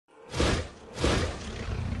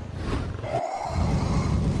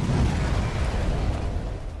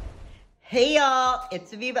Hey y'all,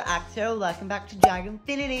 it's Aviva Actor. Welcome back to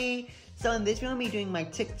Dragonfinity. So in this video, I'm going to be doing my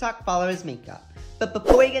TikTok followers makeup. But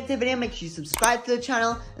before you get to the video, make sure you subscribe to the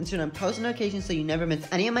channel and turn on post notifications so you never miss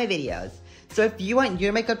any of my videos. So if you want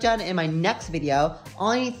your makeup done in my next video,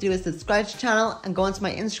 all you need to do is subscribe to the channel and go onto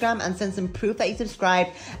my Instagram and send some proof that you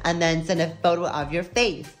subscribed and then send a photo of your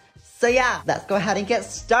face. So yeah, let's go ahead and get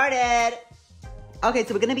started. Okay,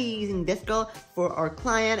 so we're going to be using this girl for our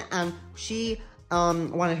client and she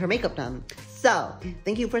wanted her makeup done. So,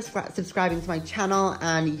 thank you for subscribing to my channel,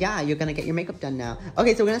 and yeah, you're gonna get your makeup done now.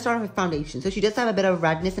 Okay, so we're gonna start off with foundation. So she does have a bit of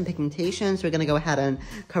redness and pigmentation, so we're gonna go ahead and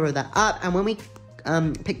cover that up. And when we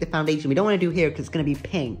pick the foundation, we don't wanna do here because it's gonna be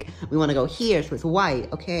pink. We wanna go here so it's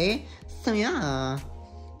white, okay? So yeah.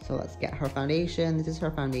 So let's get her foundation. This is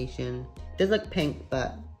her foundation. It does look pink,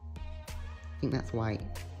 but I think that's white.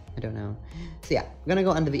 I don't know. So yeah, we're gonna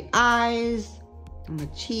go under the eyes. On the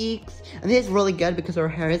cheeks, and this is really good because her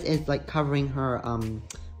hair is like covering her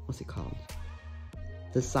what's it called,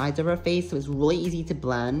 the sides of her face, so it's really easy to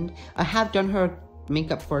blend. I have done her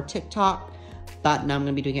makeup for TikTok, but now I'm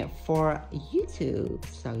gonna be doing it for YouTube.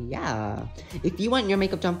 So yeah, if you want your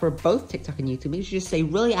makeup done for both TikTok and YouTube, make sure you just stay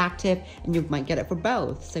really active and you might get it for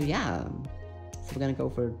both. So yeah, so we're gonna go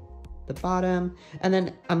for the bottom, and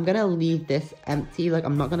then I'm gonna leave this empty. Like,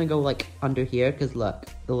 I'm not gonna go like under here because look,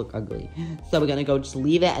 it'll look ugly. So we're gonna go just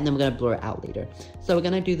leave it, and then we're gonna blur it out later. So we're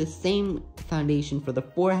gonna do the same foundation for the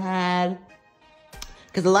forehead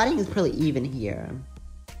because the lighting is pretty even here.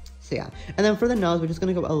 So yeah, and then for the nose, we're just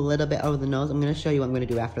gonna go a little bit over the nose. I'm gonna show you what I'm gonna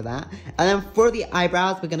do after that. And then for the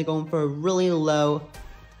eyebrows, we're gonna go in for a really low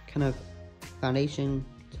kind of foundation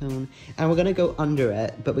tone, and we're gonna go under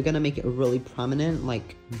it, but we're gonna make it really prominent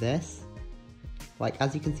like this. Like,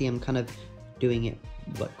 as you can see, I'm kind of doing it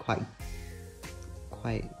but quite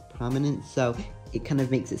prominent, so it kind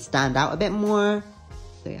of makes it stand out a bit more.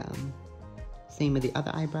 So yeah, same with the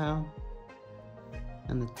other eyebrow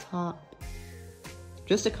and the top,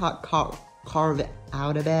 just to carve it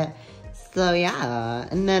out a bit. So yeah,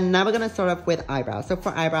 and then now we're gonna start off with eyebrows. So for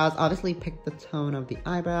eyebrows, obviously pick the tone of the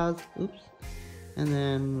eyebrows. Oops. And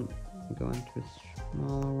then go into a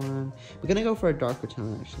smaller one. We're gonna go for a darker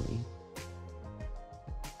tone actually.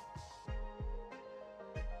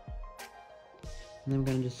 And then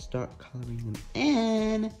we're gonna just start coloring them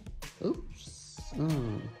in. Oops.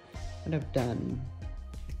 Oh, what I've done.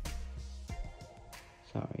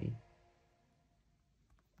 Sorry.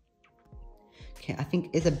 Okay, I think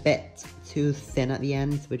it's a bit too thin at the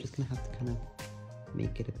end, so we're just gonna have to kind of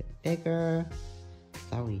make it a bit bigger.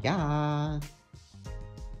 So yeah.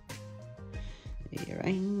 Here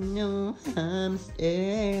I know I'm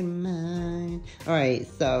still mine. Alright,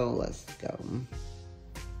 so let's go.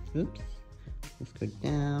 Oops. Let's go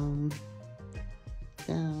down.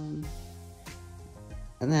 Down.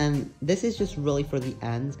 And then this is just really for the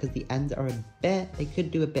ends, because the ends are a bit, they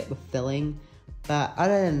could do a bit with filling, but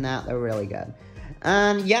other than that, they're really good.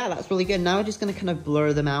 And yeah, that's really good. Now we're just going to kind of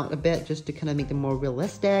blur them out a bit, just to kind of make them more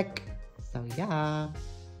realistic. So yeah.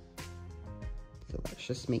 So let's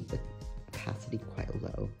just make the opacity quite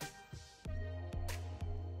low.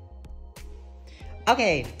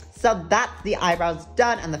 Okay, so that's the eyebrows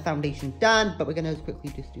done and the foundation done, but we're gonna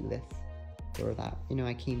quickly just do this for that. You know,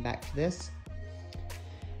 I came back to this.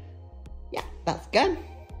 Yeah, that's good.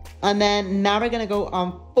 And then now we're gonna go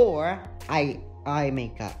on for eye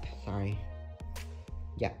makeup. Sorry.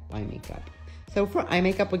 Yeah, eye makeup. So for eye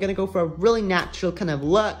makeup, we're gonna go for a really natural kind of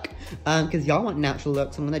look, because y'all want natural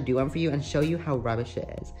looks. So I'm gonna do one for you and show you how rubbish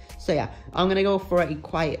it is. So yeah, I'm gonna go for a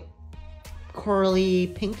quite corally,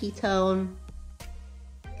 pinky tone,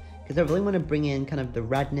 because I really want to bring in kind of the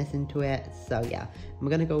redness into it. So yeah, we're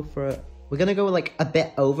gonna go like a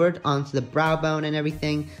bit over onto the brow bone and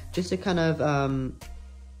everything, just to kind of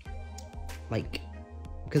like,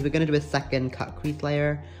 because we're gonna do a second cut crease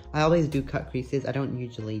layer. I always do cut creases. I don't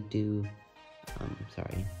usually do.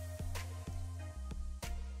 Sorry.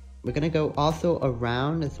 We're gonna go also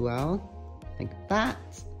around as well, like that.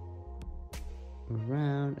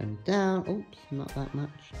 Around and down. Oops, not that much.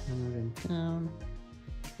 Around and down.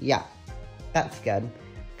 Yeah, that's good.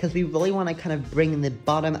 Because we really want to kind of bring in the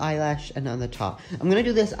bottom eyelash and on the top. I'm gonna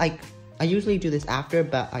do this, I usually do this after,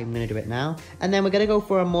 but I'm gonna do it now. And then we're gonna go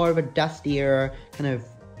for a more of a dustier, kind of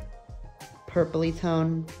purpley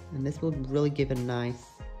tone. And this will really give a nice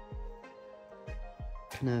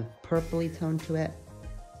kind of purpley tone to it.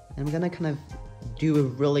 And we're gonna kind of do a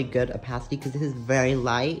really good opacity because this is very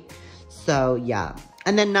light. So yeah.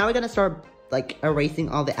 And then now we're gonna start like erasing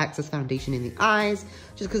all the excess foundation in the eyes,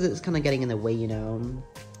 just because it's kind of getting in the way, you know.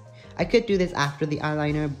 I could do this after the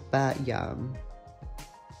eyeliner, but yeah.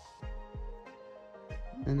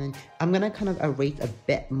 And then I'm gonna kind of erase a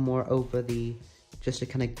bit more over the, just to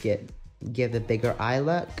kind of give a bigger eye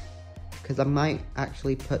look. Because I might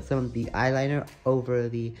actually put some of the eyeliner over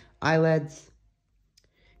the eyelids.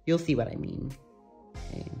 You'll see what I mean.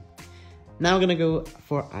 Okay. Now we're gonna go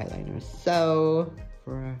for eyeliner. So,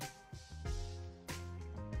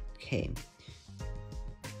 okay.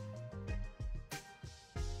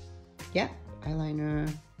 Yeah,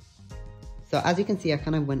 eyeliner. So as you can see, I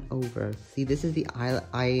kind of went over. See, this is the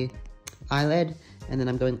eyelid, and then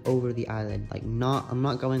I'm going over the eyelid. Like I'm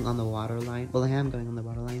not going on the waterline. Well, I am going on the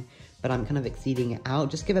waterline, but I'm kind of exceeding it out.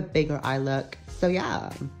 Just give a bigger eye look. So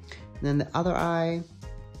yeah. And then the other eye.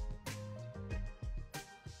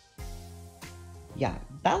 Yeah,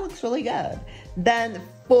 that looks really good. Then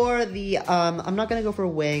for the, I'm not gonna go for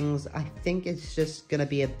wings. I think it's just gonna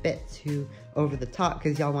be a bit too over the top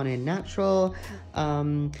because y'all wanted natural.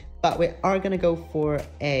 But we are gonna go for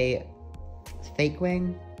a fake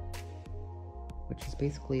wing, which is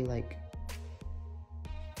basically like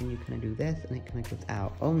when you kind of do this and it kind of goes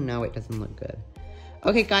out. Oh no, it doesn't look good.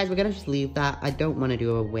 Okay guys, we're gonna just leave that. I don't want to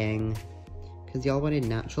do a wing because y'all wanted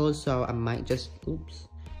natural, so I might just, oops.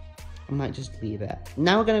 I might just leave it.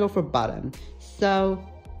 Now we're gonna go for bottom. So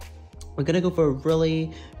we're gonna go for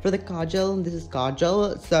for the kajal, this is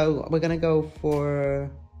kajal. So we're gonna go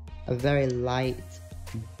for a very light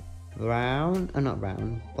brown, not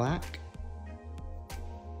brown, black.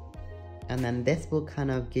 And then this will kind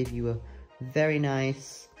of give you a very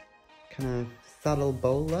nice kind of subtle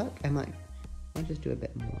bow look. I might just do a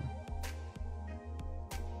bit more.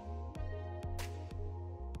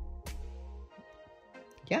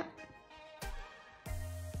 Yeah.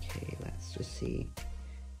 Okay, let's just see.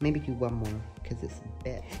 Maybe do one more because it's a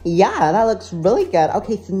bit. Yeah, that looks really good.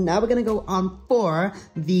 Okay, so now we're gonna go on for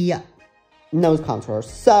the nose contour.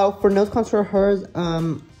 So for nose contour,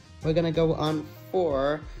 we're gonna go on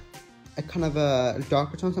for a kind of a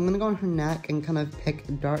darker tone. So I'm gonna go on her neck and kind of pick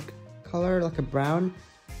a dark color, like a brown.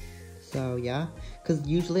 So yeah, because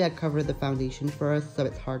usually I cover the foundation first, so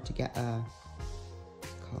it's hard to get a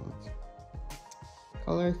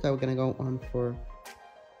color. So we're gonna go on for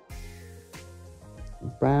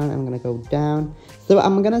brown. I'm gonna go down. So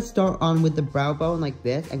I'm gonna start on with the brow bone like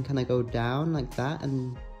this and kind of go down like that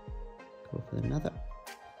and go for another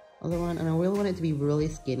other one. And I really want it to be really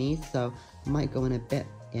skinny, so I might go in a bit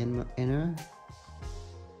inner.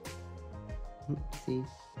 Let's see.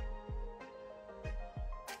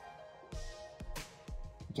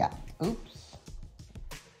 Yeah. Oops.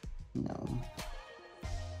 No.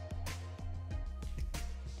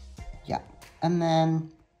 Yeah. And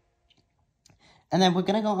then we're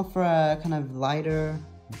gonna go for a kind of lighter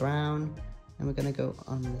brown, and we're gonna go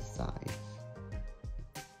on the sides.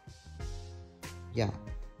 Yeah.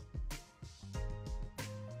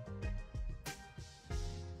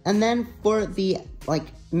 And then for the like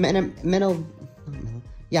middle bit,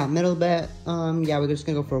 yeah, we're just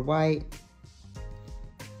gonna go for white.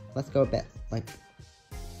 Let's go a bit like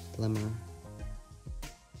slimmer.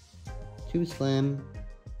 Too slim.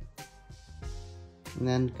 And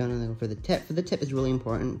then gonna go for the tip. For the tip is really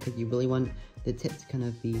important because you really want the tip to kind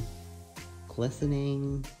of be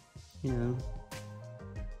glistening, you know.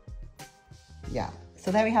 Yeah.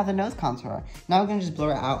 So there we have the nose contour. Now we're gonna just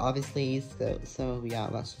blur it out, obviously. So yeah,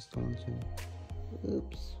 let's just go into.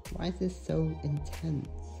 Oops. Why is this so intense?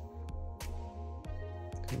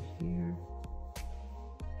 Let's go here.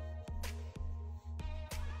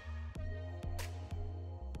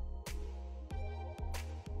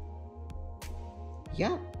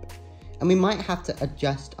 Yep. And we might have to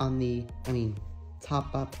adjust on the,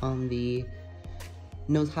 top up on the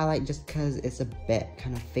nose highlight just because it's a bit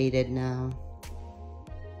kind of faded now.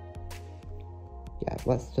 Yeah,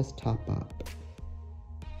 let's just top up.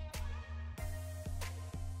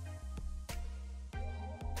 Okay,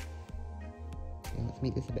 let's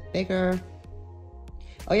make this a bit bigger.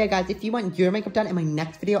 Oh yeah, guys, if you want your makeup done in my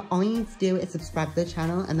next video, all you need to do is subscribe to the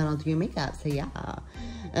channel and then I'll do your makeup, so yeah.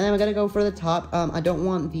 And then we're gonna go for the top. I don't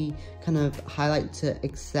want the kind of highlight to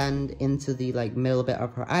extend into the like middle bit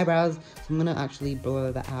of her eyebrows, so I'm gonna actually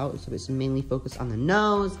blur that out so it's mainly focused on the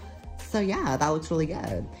nose. So yeah, that looks really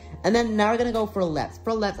good. And then now we're gonna go for lips.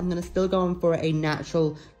 For lips, I'm gonna still go in for a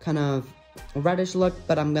natural kind of reddish look,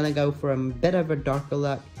 but I'm gonna go for a bit of a darker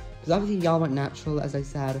look because obviously y'all want natural, as I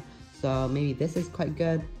said. So maybe this is quite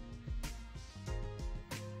good.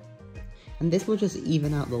 And this will just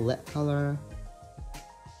even out the lip color.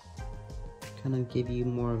 Kind of give you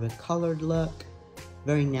more of a colored look.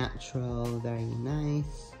 Very natural, very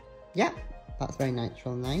nice. Yeah, that's very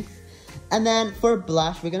natural, nice. And then for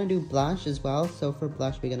blush, we're gonna do blush as well. So for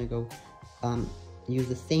blush, we're gonna go use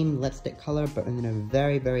the same lipstick color, but in a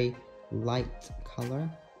very, very light color.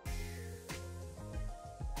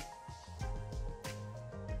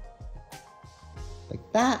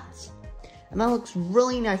 Like that. And that looks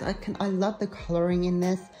really nice. I love the coloring in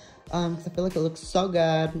this. Because I feel like it looks so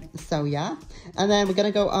good. So yeah. And then we're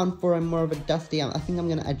gonna go on for a more of a dusty. I think I'm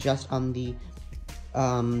gonna adjust on the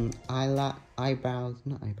eyelashes.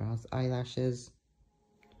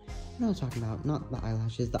 What am I talking about? Not the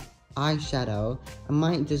eyelashes, the eyeshadow. I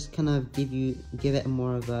might just kind of give it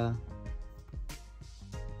more of a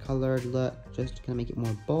colored look, just to kind of make it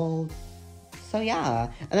more bold. So yeah,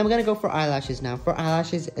 and then we're gonna go for eyelashes now. For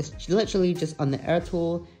eyelashes, it's literally just on the air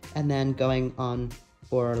tool and then going on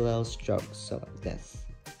for little strokes, so like this.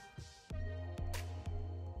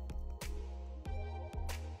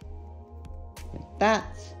 Like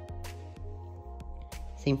that.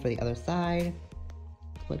 Same for the other side.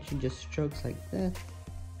 Literally just strokes like this.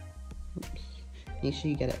 Oops. Make sure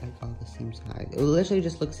you get it like all the same size. It literally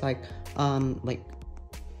just looks like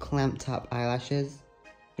clamped top eyelashes,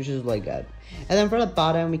 which is really good. And then for the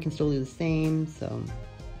bottom, we can still do the same, so,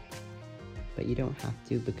 but you don't have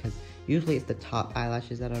to because usually it's the top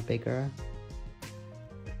eyelashes that are bigger.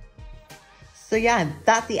 So yeah,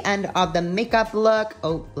 that's the end of the makeup look.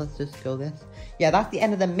 Oh, let's just go this. Yeah, that's the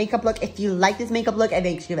end of the makeup look. If you like this makeup look, make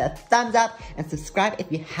sure to give it a thumbs up and subscribe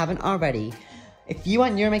if you haven't already. If you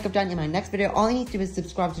want your makeup done in my next video, all you need to do is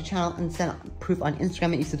subscribe to the channel and send proof on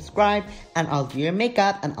Instagram that you subscribe, and I'll do your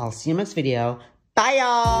makeup, and I'll see you in the next video. Bye,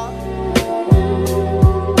 y'all!